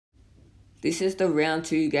This is the round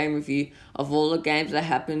 2 game review of all the games that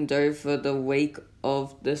happened over the week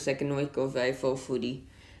of the second week of AFL footy.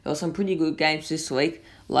 There were some pretty good games this week,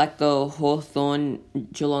 like the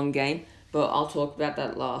Hawthorn-Geelong game, but I'll talk about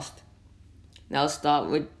that last. Now let's start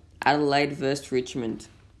with Adelaide versus Richmond.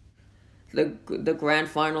 The grand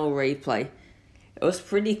final replay. It was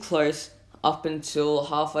pretty close up until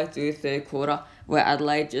halfway through the third quarter, where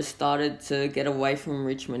Adelaide just started to get away from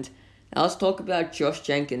Richmond. Now let's talk about Josh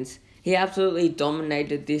Jenkins. He absolutely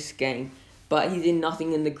dominated this game, but he did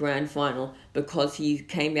nothing in the grand final because he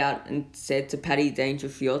came out and said to Paddy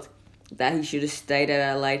Dangerfield that he should have stayed at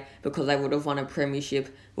Adelaide because they would have won a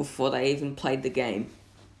premiership before they even played the game.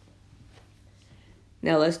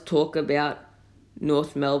 Now let's talk about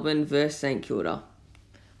North Melbourne versus St Kilda.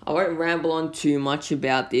 I won't ramble on too much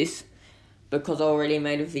about this because I already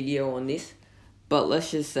made a video on this, but let's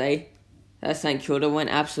just say that St Kilda went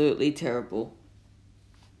absolutely terrible.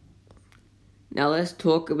 Now let's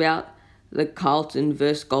talk about the Carlton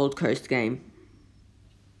vs Gold Coast game.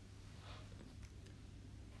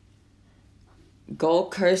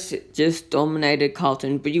 Gold Coast just dominated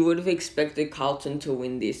Carlton, but you would have expected Carlton to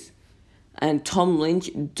win this. And Tom Lynch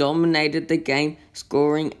dominated the game,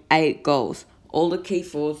 scoring 8 goals. All the key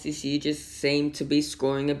forwards this year just seem to be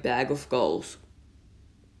scoring a bag of goals.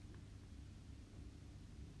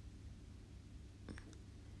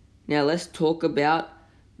 Now let's talk about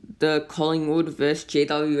the Collingwood vs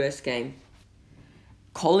GWS game.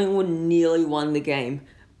 Collingwood nearly won the game,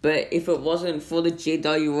 but if it wasn't for the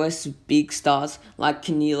GWS big stars like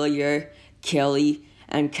Coniglio, Kelly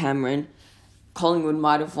and Cameron, Collingwood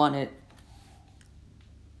might have won it.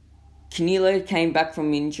 Coniglio came back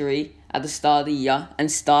from injury at the start of the year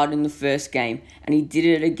and started in the first game, and he did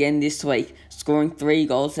it again this week, scoring 3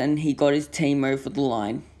 goals, and he got his team over the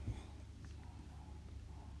line.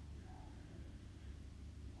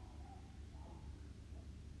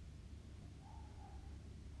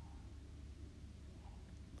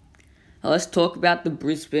 Now let's talk about the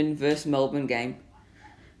Brisbane vs Melbourne game.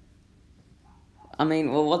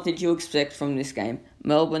 What did you expect from this game?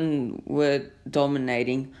 Melbourne were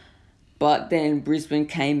dominating, but then Brisbane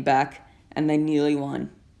came back and they nearly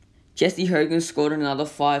won. Jesse Hogan scored another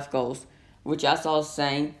 5 goals, which, as I was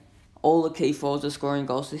saying, all the key forwards are scoring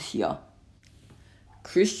goals this year.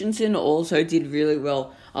 Christensen also did really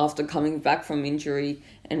well after coming back from injury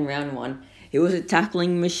in round 1. He was a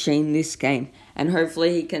tackling machine this game, and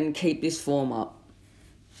hopefully he can keep this form up.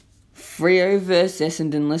 Freo vs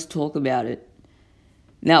Essendon, let's talk about it.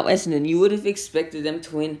 Now, Essendon, you would have expected them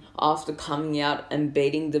to win after coming out and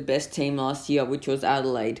beating the best team last year, which was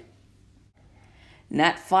Adelaide.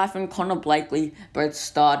 Nat Fyfe and Connor Blakely both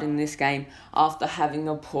starred in this game after having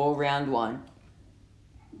a poor round 1.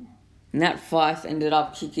 Nat Fyfe ended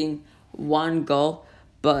up kicking 1 goal,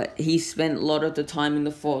 but he spent a lot of the time in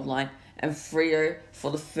the forward line, and Freo,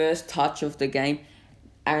 for the first touch of the game,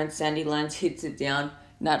 Aaron Sandilands hits it down,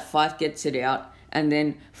 Nat Fyfe gets it out, and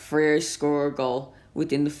then Freo score a goal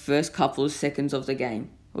within the first couple of seconds of the game.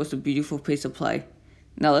 It was a beautiful piece of play.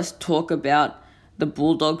 Now let's talk about the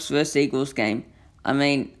Bulldogs vs Eagles game.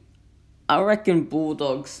 I reckon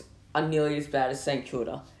Bulldogs are nearly as bad as St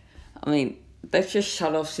Kilda. They've just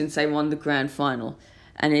shut off since they won the grand final.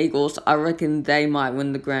 And Eagles, I reckon they might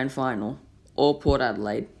win the grand final. Or Port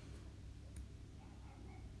Adelaide.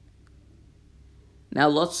 Now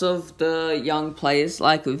lots of the young players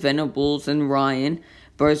like Venables and Ryan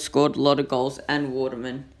both scored a lot of goals, and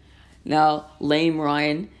Waterman. Now Liam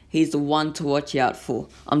Ryan, he's the one to watch out for.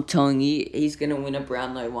 I'm telling you, he's going to win a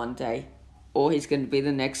Brownlow one day. Or he's going to be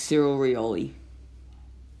the next Cyril Rioli.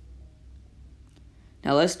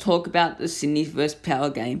 Now let's talk about the Sydney vs Power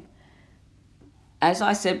game. As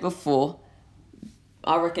I said before,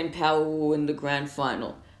 I reckon Power will win the grand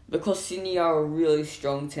final because Sydney are a really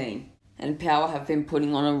strong team. And Power have been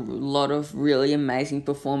putting on a lot of really amazing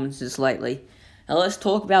performances lately. Now let's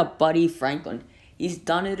talk about Buddy Franklin. He's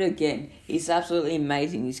done it again. He's absolutely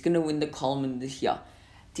amazing. He's going to win the Coleman this year.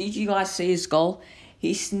 Did you guys see his goal?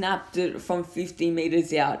 He snapped it from 50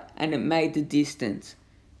 metres out and it made the distance.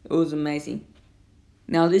 It was amazing.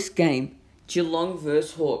 Now this game, Geelong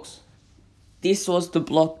vs Hawks. This was the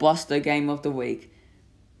blockbuster game of the week.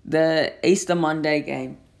 The Easter Monday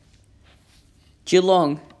game.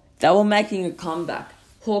 Geelong, they were making a comeback.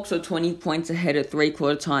 Hawks were 20 points ahead at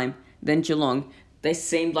 3/4 time. Then Geelong, they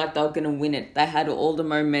seemed like they were going to win it. They had all the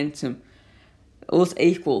momentum. It was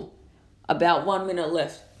equal. About 1 minute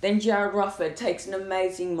left. Then Jared Rufford takes an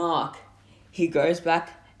amazing mark. He goes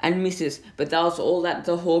back and misses, but that was all that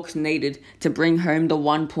the Hawks needed to bring home the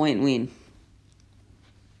 1-point win.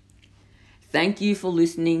 Thank you for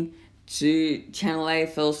listening to Channel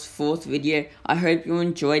AFL's 4th video. I hope you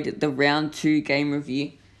enjoyed the round 2 game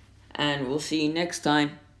review, and we'll see you next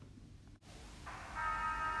time.